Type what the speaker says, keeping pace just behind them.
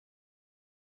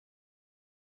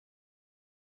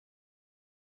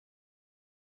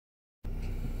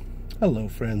Hello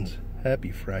friends, happy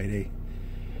Friday.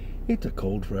 It's a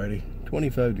cold Friday,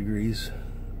 25 degrees.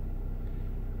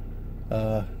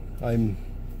 I'm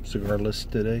cigarless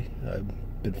today. I've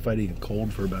been fighting a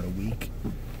cold for about a week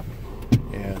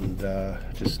and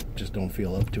just don't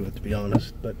feel up to it, to be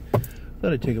honest, but I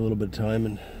thought I'd take a little bit of time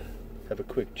and have a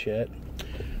quick chat.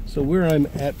 So where I'm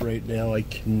at right now, I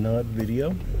cannot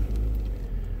video,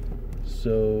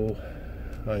 so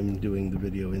I'm doing the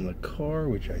video in the car,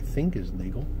 which I think is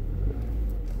legal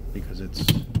because it's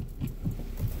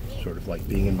sort of like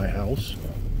being in my house.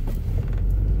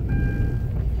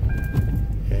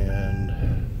 And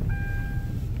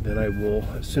then I will,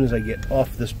 as soon as I get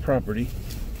off this property,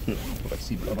 put my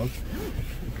seatbelt on.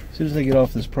 As soon as I get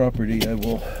off this property, I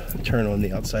will turn on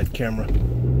the outside camera.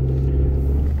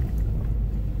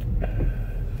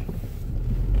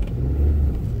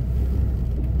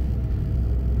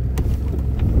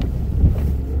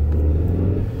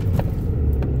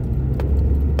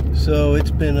 So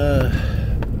it's been a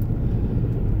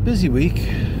busy week.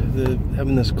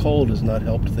 Having this cold has not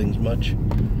helped things much.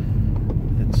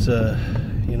 It's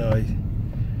you know, I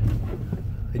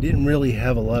didn't really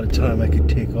have a lot of time I could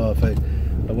take off. I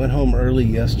went home early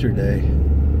yesterday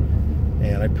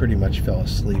and I pretty much fell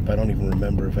asleep. I don't even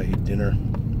remember if I ate dinner.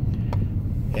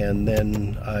 And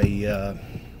then I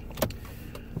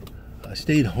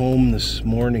stayed home this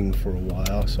morning for a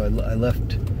while, so I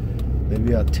left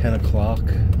maybe about 10 o'clock.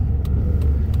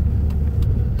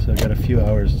 So I got a few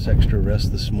hours extra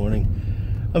rest this morning.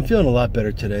 I'm feeling a lot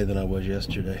better today than I was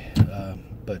yesterday,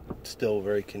 but still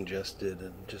very congested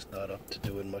and just not up to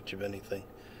doing much of anything.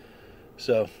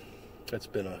 So it's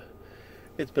been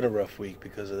a rough week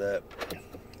because of that.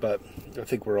 But I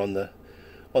think we're on the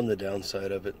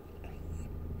downside of it.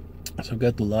 So I've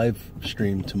got the live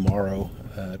stream tomorrow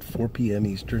at 4 p.m.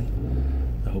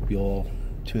 Eastern. I hope you all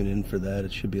tune in for that.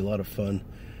 It should be a lot of fun.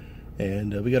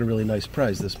 And we got a really nice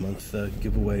prize this month,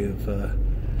 giveaway of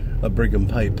a Brigham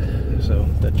pipe, so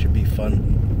that should be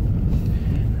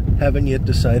fun. Haven't yet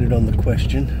decided on the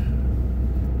question.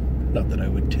 Not that I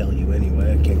would tell you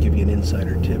anyway. I can't give you an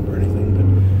insider tip or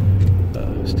anything,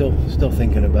 but still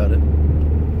thinking about it.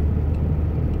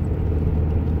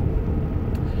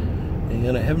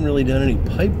 And I haven't really done any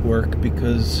pipe work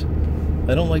because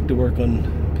I don't like to work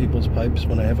on people's pipes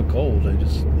when I have a cold.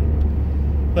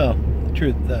 Well,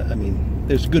 truth, I mean,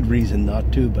 there's good reason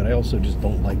not to, but I also just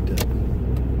don't like to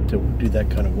do that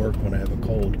kind of work when I have a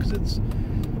cold because it's,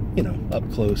 you know, up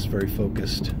close, very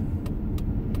focused.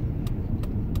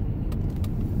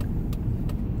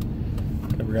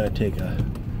 And we're going to take a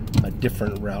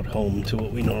different route home to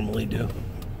what we normally do.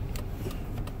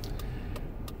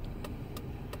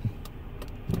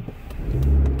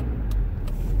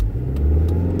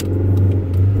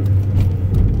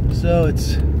 So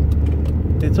it's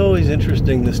always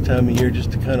interesting this time of year just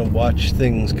to kind of watch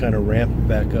things kind of ramp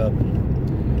back up.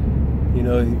 You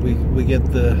know, we get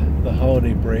the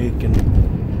holiday break,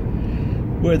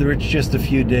 and whether it's just a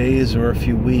few days or a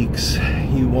few weeks,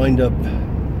 you wind up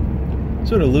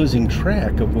sort of losing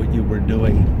track of what you were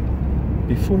doing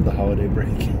before the holiday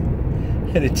break.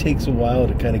 And it takes a while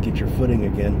to kind of get your footing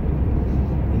again.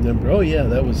 Remember, oh yeah,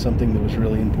 that was something that was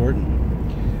really important.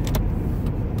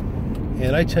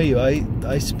 And I tell you,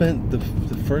 I spent the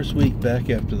first week back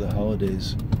after the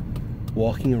holidays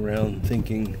walking around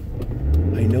thinking,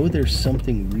 I know there's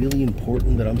something really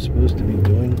important that I'm supposed to be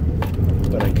doing,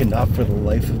 but I cannot for the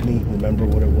life of me remember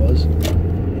what it was.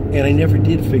 And I never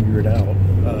did figure it out.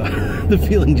 The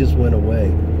feeling just went away.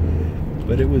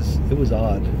 But it was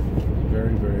odd.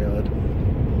 Very, very odd.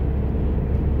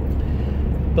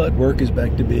 But work is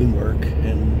back to being work,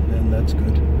 and that's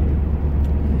good.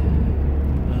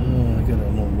 I got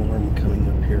an alarm coming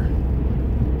up here.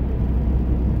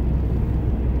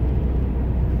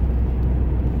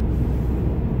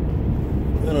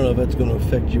 I don't know if that's going to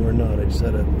affect you or not. I just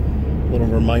had a little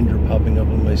reminder popping up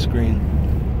on my screen.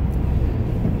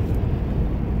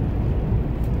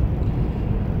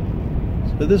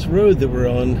 So this road that we're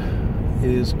on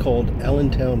is called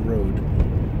Allentown Road.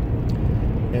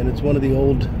 And it's one of the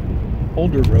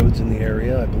older roads in the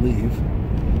area, I believe.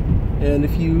 And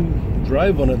if you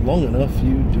drive on it long enough,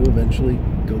 you do eventually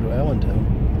go to Allentown,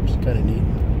 which is kind of neat.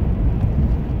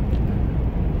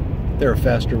 There are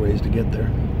faster ways to get there.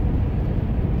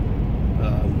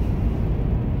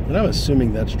 And I'm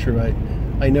assuming that's true.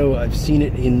 I know I've seen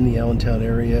it in the Allentown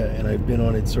area, and I've been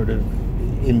on it sort of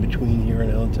in between here and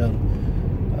Allentown.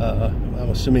 I'm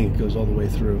assuming it goes all the way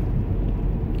through.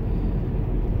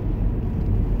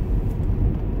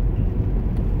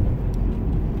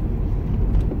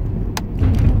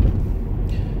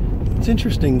 It's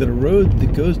interesting that a road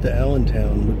that goes to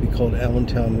Allentown would be called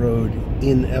Allentown Road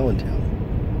in Allentown.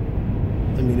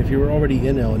 I mean, if you were already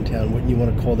in Allentown, wouldn't you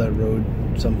want to call that road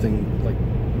something like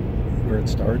where it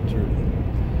starts? Or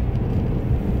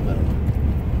I don't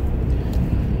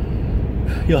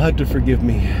know. You'll have to forgive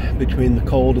me. Between the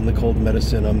cold and the cold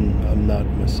medicine, I'm not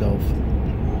myself.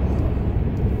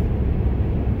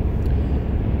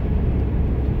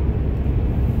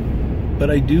 But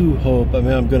I do hope. I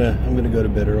mean, I'm gonna go to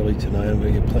bed early tonight. I'm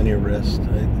gonna get plenty of rest.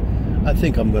 I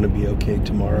think I'm gonna be okay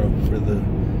tomorrow for the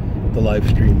live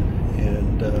stream,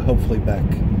 and hopefully back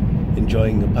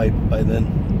enjoying the pipe by then.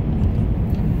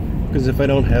 Because if I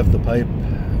don't have the pipe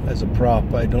as a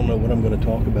prop, I don't know what I'm going to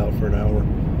talk about for an hour.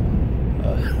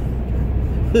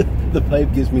 The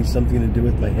pipe gives me something to do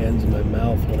with my hands and my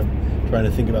mouth when I'm trying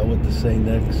to think about what to say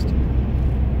next.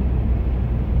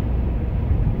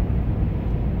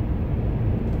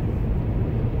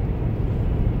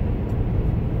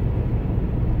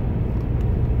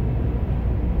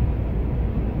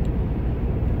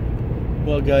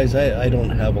 Well, guys, I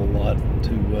don't have a lot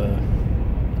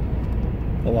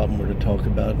more to talk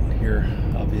about here,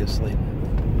 obviously.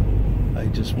 I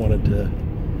just wanted to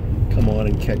come on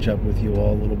and catch up with you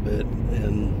all a little bit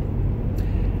and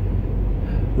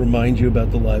remind you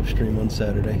about the live stream on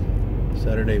Saturday,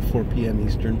 4 p.m.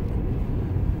 Eastern.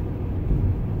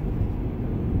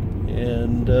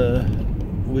 And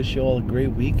wish you all a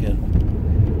great weekend.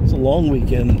 It's a long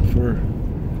weekend for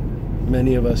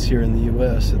many of us here in the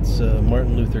U.S. It's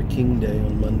Martin Luther King Day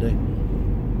on Monday.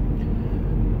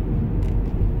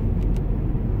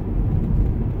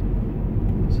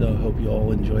 So I hope you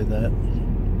all enjoy that.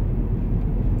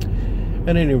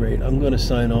 At any rate, I'm going to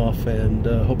sign off, and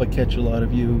hope I catch a lot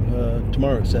of you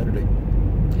tomorrow, Saturday.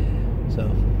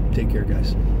 So take care,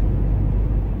 guys.